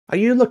Are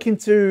you looking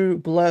to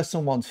blur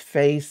someone's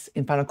face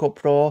in Final Cut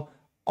Pro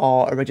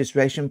or a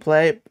registration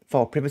plate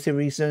for privacy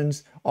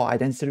reasons or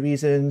identity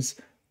reasons?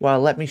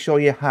 Well, let me show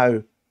you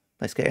how.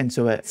 Let's get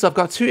into it. So I've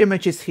got two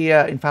images here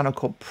in Final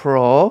Cut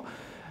Pro,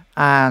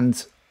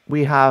 and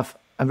we have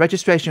a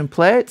registration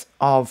plate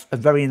of a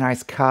very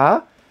nice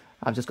car.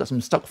 I've just got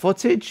some stock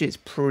footage. It's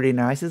pretty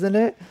nice, isn't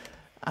it?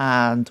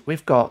 And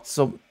we've got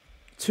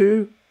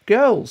two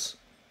girls,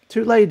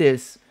 two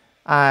ladies,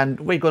 and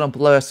we're going to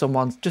blur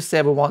someone. Just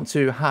say we want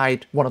to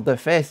hide one of their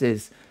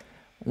faces.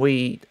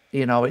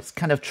 It's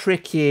kind of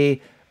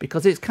tricky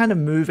because it's kind of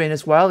moving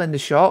as well in the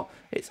shot.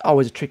 It's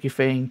always a tricky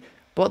thing,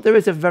 but there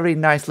is a very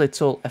nice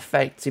little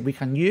effect we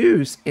can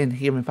use in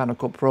here in Final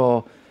Cut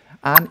Pro,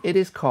 and it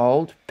is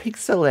called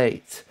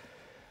Pixelate.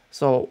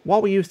 So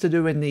what we used to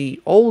do in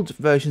the old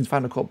versions of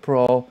Final Cut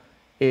Pro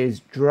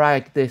is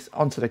drag this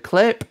onto the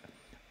clip,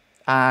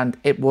 and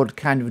it would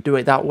kind of do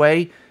it that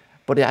way.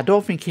 But I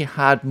don't think it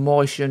had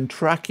motion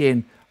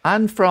tracking.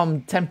 And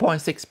from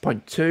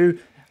 10.6.2,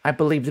 I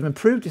believe they've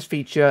improved this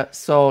feature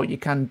so you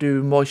can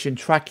do motion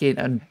tracking,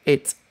 and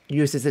it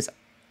uses its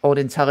own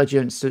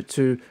intelligence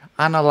to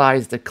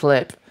analyze the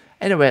clip.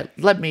 Anyway,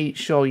 let me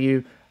show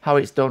you how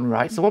it's done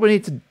right. So what we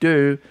need to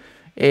do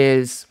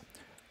is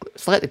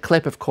select the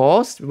clip, of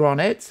course, we're on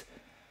it.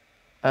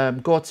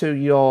 Go to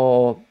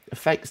your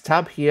effects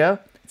tab here,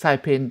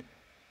 type in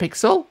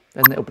pixel,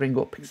 then it'll bring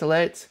up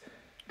Pixelate.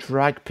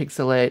 Drag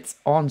Pixelate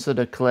onto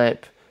the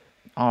clip.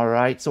 All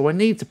right, so we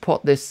need to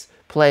put this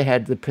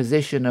playhead, the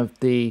position of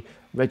the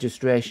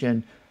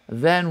registration.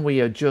 Then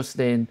we're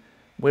adjusting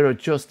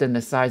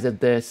the size of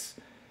this,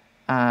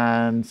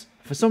 and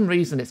for some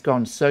reason it's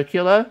gone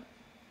circular,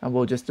 and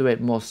we'll just do it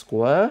more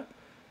square,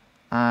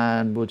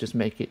 and we'll just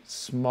make it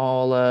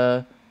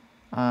smaller,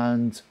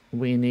 and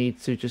we need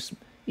to just,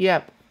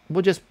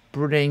 we'll just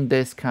bring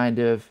this kind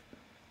of,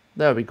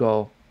 there we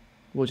go.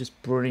 We'll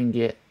just bring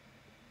it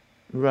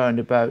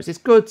roundabouts. It's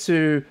good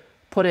to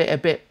put it a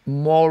bit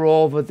more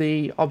over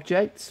the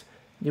object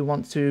you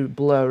want to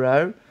blur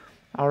out.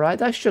 All right,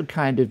 that should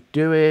kind of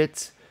do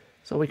it.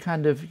 So we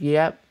kind of,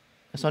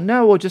 so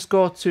now we'll just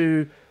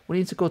we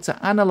need to go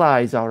to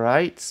analyze. All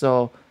right,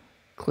 so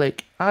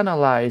click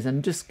analyze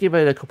and just give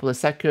it a couple of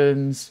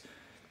seconds,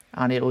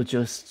 and it will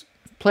just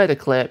play the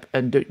clip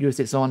and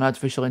use its own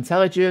artificial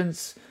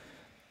intelligence,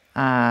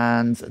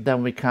 and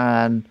then we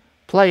can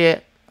play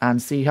it and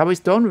see how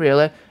it's done,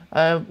 really.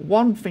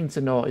 One thing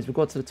to note is we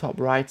go to the top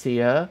right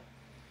here.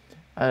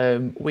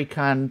 We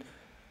can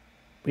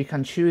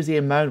choose the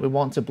amount we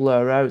want to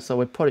blur out. So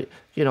we put it,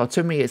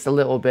 to me it's a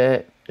little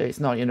bit, it's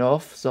not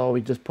enough. So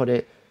we just put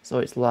it so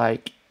it's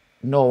like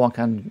no one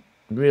can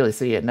really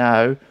see it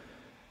now.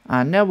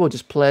 And now we'll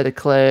just play the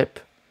clip.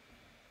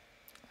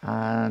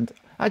 And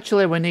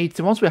actually we need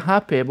to, once we're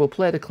happy, we'll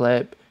play the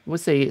clip. We'll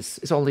see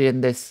it's only in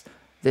this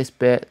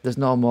bit. There's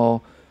no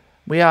more.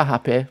 We are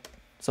happy.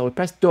 So we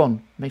press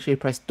done. Make sure you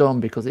press done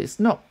because it's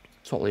not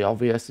totally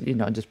obvious.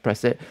 Just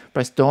press it.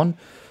 Press done.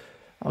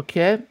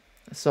 Okay.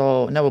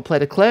 So now we'll play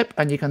the clip,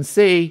 and you can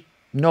see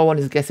no one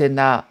is guessing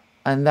that.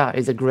 And that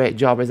is a great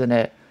job, isn't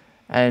it?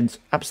 And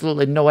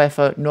absolutely no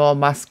effort, no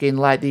masking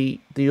like the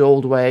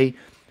old way.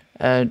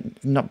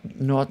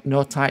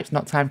 No types,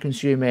 not time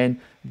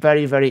consuming.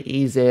 Very, very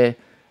easy.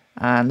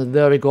 And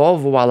there we go.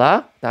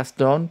 Voila. That's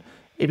done.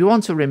 If you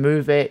want to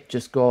remove it,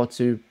 just go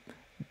to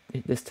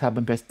this tab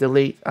and press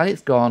delete, and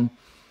it's gone.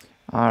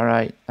 All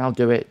right, I'll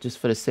do it just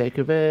for the sake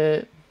of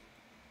it.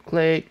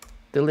 Click,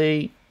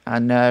 delete,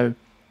 and now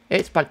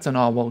it's back to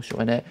normal,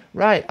 showing it.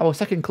 Right, our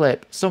second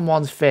clip,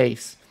 someone's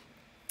face.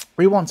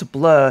 We want to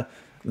blur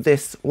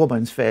this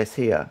woman's face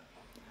here.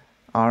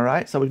 All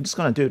right, so we're just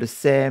going to do the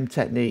same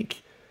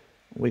technique.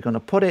 We're going to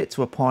put it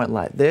to a point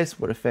like this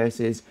where the face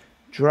is,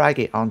 drag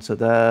it onto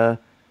there.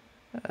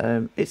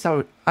 It's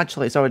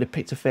already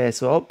picked a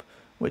face up,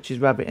 which is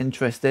rather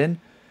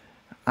interesting.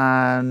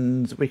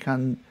 And we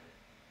can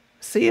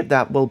see if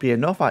that will be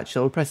enough.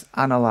 Actually, we'll press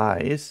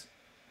analyze.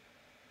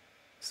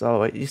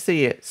 So you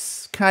see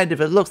it's kind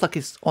of, it looks like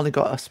it's only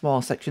got a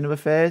small section of a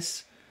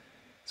face.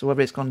 So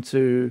whether it's going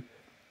to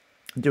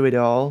do it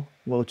all,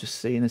 we'll just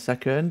see in a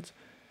second.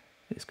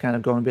 It's kind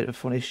of going a bit of a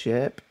funny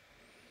shape.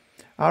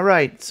 All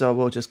right, so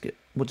we'll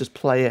just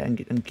play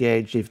it and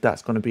gauge if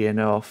that's going to be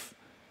enough.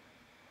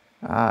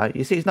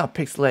 You see it's not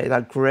pixelated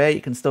that great.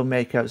 You can still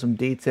make out some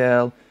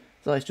detail.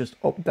 So let's just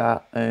up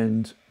that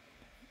and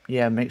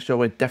make sure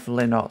we're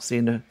definitely not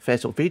seeing the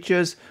facial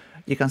features.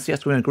 You can see us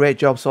doing a great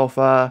job so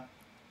far,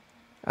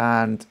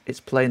 and it's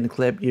playing the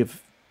clip.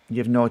 You've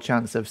no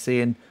chance of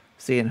seeing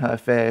her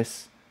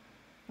face,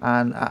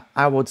 and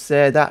I would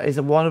say that is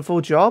a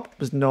wonderful job.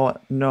 There's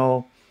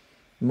no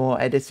more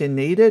editing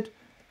needed.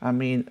 I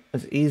mean,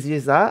 as easy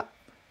as that.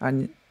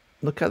 And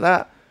look at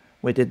that.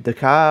 We did the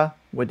car,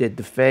 we did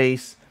the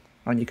face,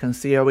 and you can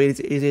see how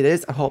easy it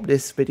is. I hope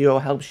this video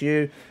helps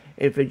you.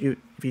 If you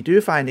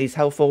do find these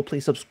helpful,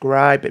 please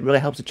subscribe. It really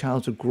helps the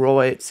channel to grow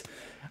it.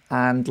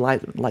 And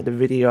like the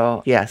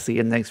video. See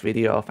you in the next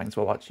video. Thanks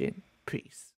for watching. Peace.